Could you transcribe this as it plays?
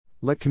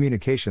Let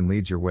communication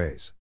lead your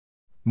ways.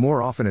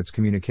 More often it's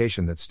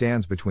communication that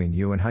stands between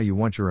you and how you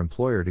want your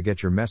employer to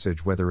get your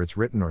message, whether it's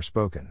written or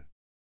spoken.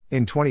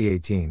 In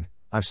 2018,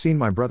 I've seen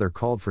my brother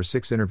called for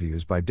 6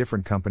 interviews by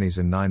different companies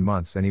in 9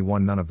 months and he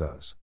won none of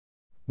those.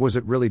 Was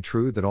it really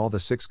true that all the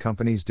 6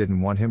 companies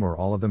didn't want him or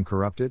all of them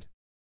corrupted?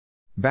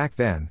 Back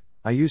then,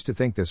 I used to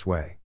think this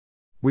way.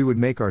 We would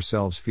make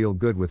ourselves feel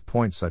good with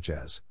points such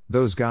as,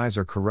 those guys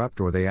are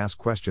corrupt or they ask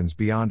questions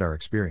beyond our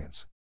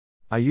experience.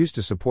 I used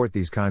to support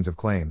these kinds of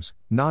claims,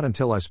 not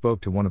until I spoke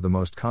to one of the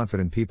most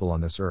confident people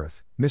on this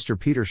earth, Mr.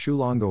 Peter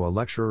Shulongo, a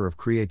lecturer of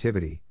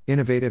creativity,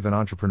 innovative and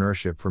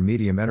entrepreneurship for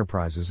medium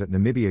enterprises at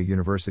Namibia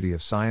University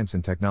of Science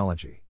and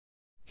Technology.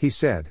 He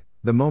said,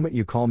 "The moment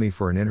you call me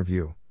for an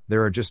interview,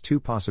 there are just 2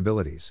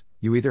 possibilities,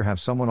 you either have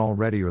someone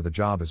already or the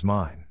job is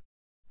mine."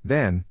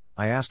 Then,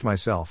 I asked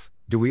myself,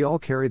 do we all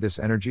carry this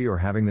energy or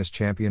having this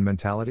champion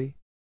mentality?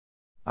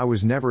 I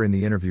was never in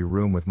the interview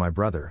room with my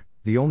brother.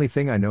 The only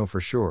thing I know for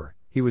sure,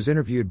 he was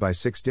interviewed by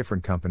 6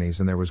 different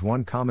companies and there was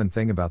one common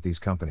thing about these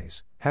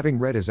companies. Having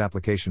read his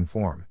application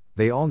form,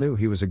 they all knew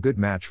he was a good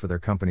match for their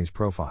company's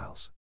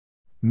profiles.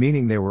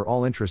 Meaning they were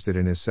all interested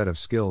in his set of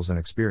skills and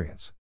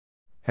experience.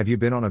 Have you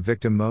been on a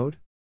victim mode?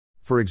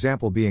 For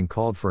example, being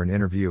called for an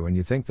interview and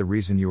you think the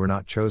reason you were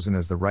not chosen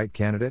as the right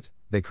candidate,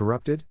 they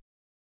corrupted?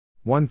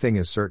 One thing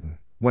is certain,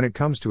 when it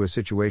comes to a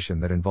situation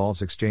that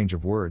involves exchange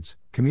of words,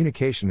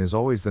 communication is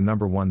always the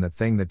number one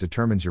thing that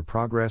determines your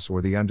progress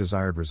or the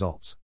undesired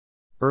results.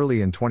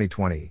 Early in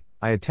 2020,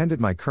 I attended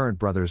my current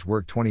brother's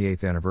work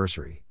 28th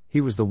anniversary.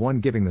 He was the one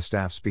giving the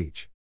staff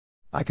speech.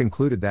 I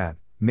concluded that,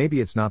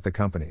 maybe it's not the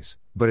companies,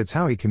 but it's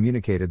how he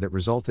communicated that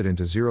resulted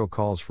into 0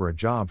 calls for a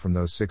job from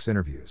those 6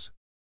 interviews.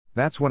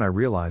 That's when I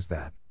realized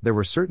that, there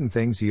were certain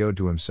things he owed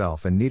to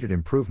himself and needed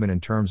improvement in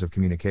terms of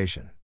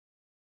communication.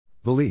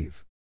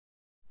 Believe.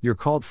 You're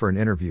called for an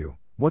interview,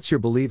 what's your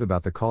belief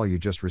about the call you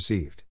just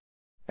received?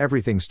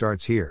 Everything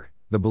starts here,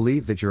 the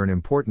belief that you're an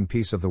important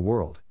piece of the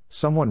world.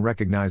 Someone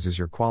recognizes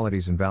your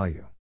qualities and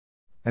value.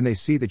 And they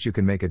see that you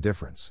can make a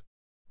difference.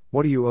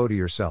 What do you owe to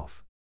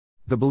yourself?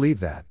 The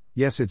belief that,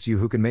 yes, it's you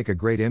who can make a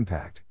great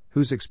impact,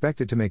 who's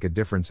expected to make a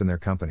difference in their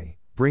company,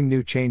 bring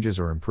new changes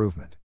or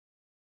improvement.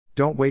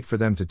 Don't wait for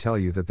them to tell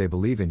you that they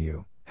believe in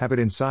you, have it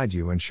inside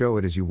you and show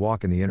it as you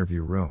walk in the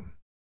interview room.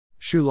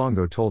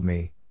 Shulongo told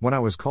me, when I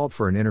was called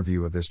for an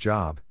interview of this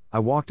job, I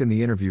walked in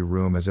the interview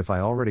room as if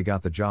I already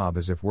got the job,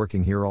 as if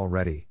working here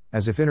already,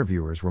 as if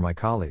interviewers were my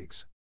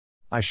colleagues.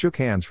 I shook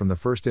hands from the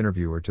first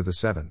interviewer to the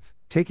 7th,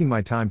 taking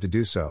my time to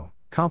do so,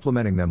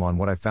 complimenting them on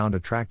what I found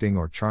attracting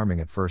or charming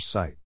at first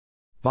sight.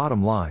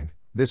 Bottom line,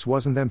 this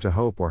wasn't them to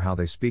hope or how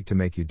they speak to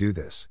make you do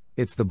this,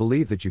 it's the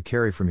belief that you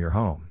carry from your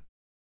home.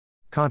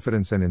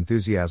 Confidence and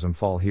enthusiasm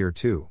fall here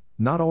too.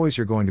 Not always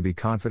you're going to be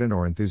confident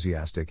or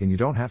enthusiastic, and you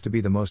don't have to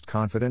be the most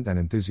confident and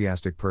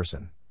enthusiastic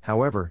person.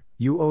 However,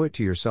 you owe it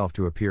to yourself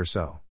to appear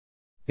so.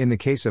 In the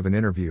case of an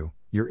interview,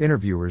 your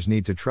interviewers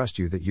need to trust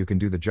you that you can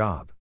do the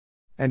job.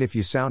 And if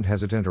you sound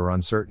hesitant or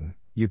uncertain,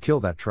 you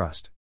kill that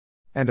trust.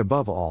 And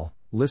above all,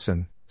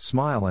 listen,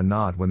 smile and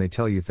nod when they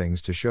tell you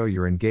things to show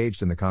you're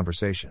engaged in the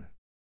conversation.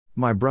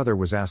 My brother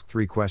was asked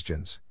 3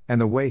 questions, and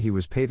the way he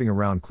was paving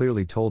around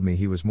clearly told me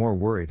he was more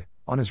worried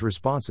on his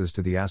responses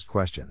to the asked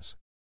questions.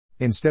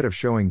 Instead of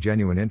showing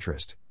genuine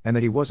interest, and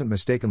that he wasn't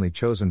mistakenly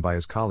chosen by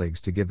his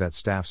colleagues to give that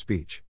staff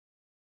speech.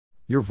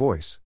 Your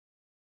voice.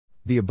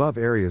 The above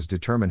areas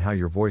determine how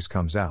your voice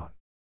comes out.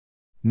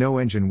 No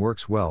engine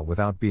works well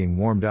without being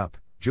warmed up.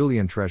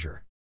 Julian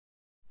Treasure.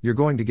 You're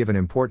going to give an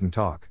important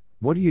talk.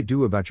 What do you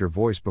do about your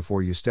voice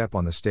before you step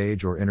on the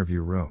stage or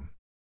interview room?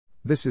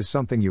 This is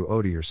something you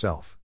owe to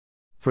yourself.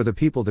 For the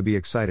people to be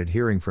excited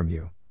hearing from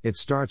you, it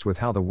starts with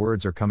how the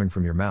words are coming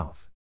from your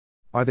mouth.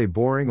 Are they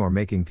boring or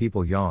making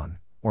people yawn,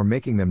 or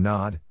making them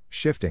nod,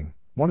 shifting,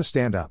 want to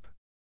stand up?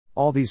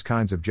 All these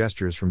kinds of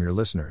gestures from your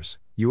listeners,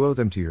 you owe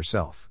them to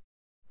yourself.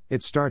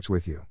 It starts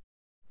with you.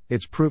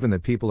 It's proven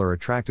that people are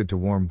attracted to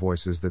warm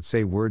voices that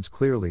say words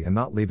clearly and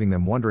not leaving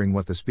them wondering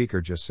what the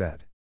speaker just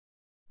said.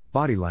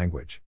 Body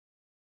language.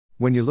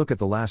 When you look at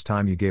the last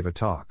time you gave a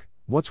talk,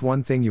 what's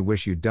one thing you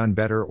wish you'd done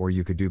better or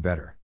you could do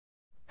better?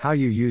 How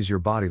you use your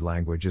body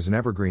language is an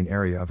evergreen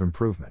area of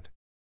improvement.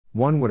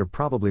 One would have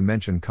probably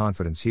mentioned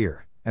confidence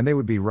here, and they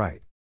would be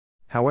right.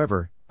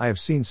 However, I have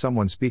seen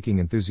someone speaking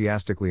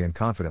enthusiastically and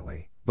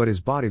confidently, but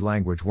his body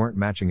language weren't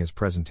matching his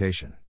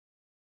presentation.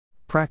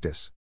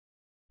 Practice.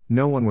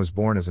 No one was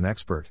born as an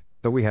expert,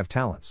 though we have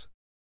talents.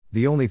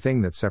 The only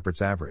thing that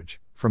separates average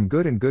from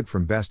good and good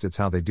from best, it's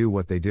how they do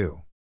what they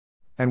do.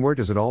 And where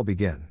does it all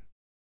begin?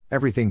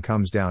 Everything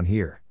comes down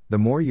here. The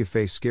more you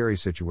face scary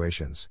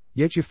situations,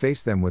 yet you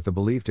face them with the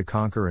belief to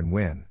conquer and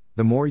win,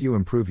 the more you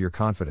improve your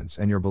confidence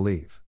and your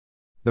belief.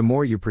 The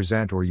more you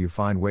present or you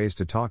find ways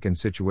to talk in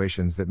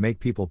situations that make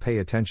people pay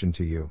attention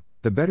to you,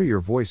 the better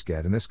your voice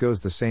gets, and this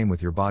goes the same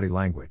with your body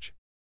language.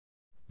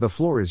 The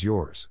floor is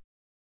yours.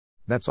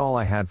 That's all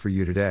I had for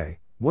you today.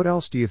 What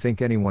else do you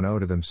think anyone owe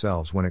to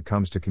themselves when it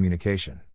comes to communication?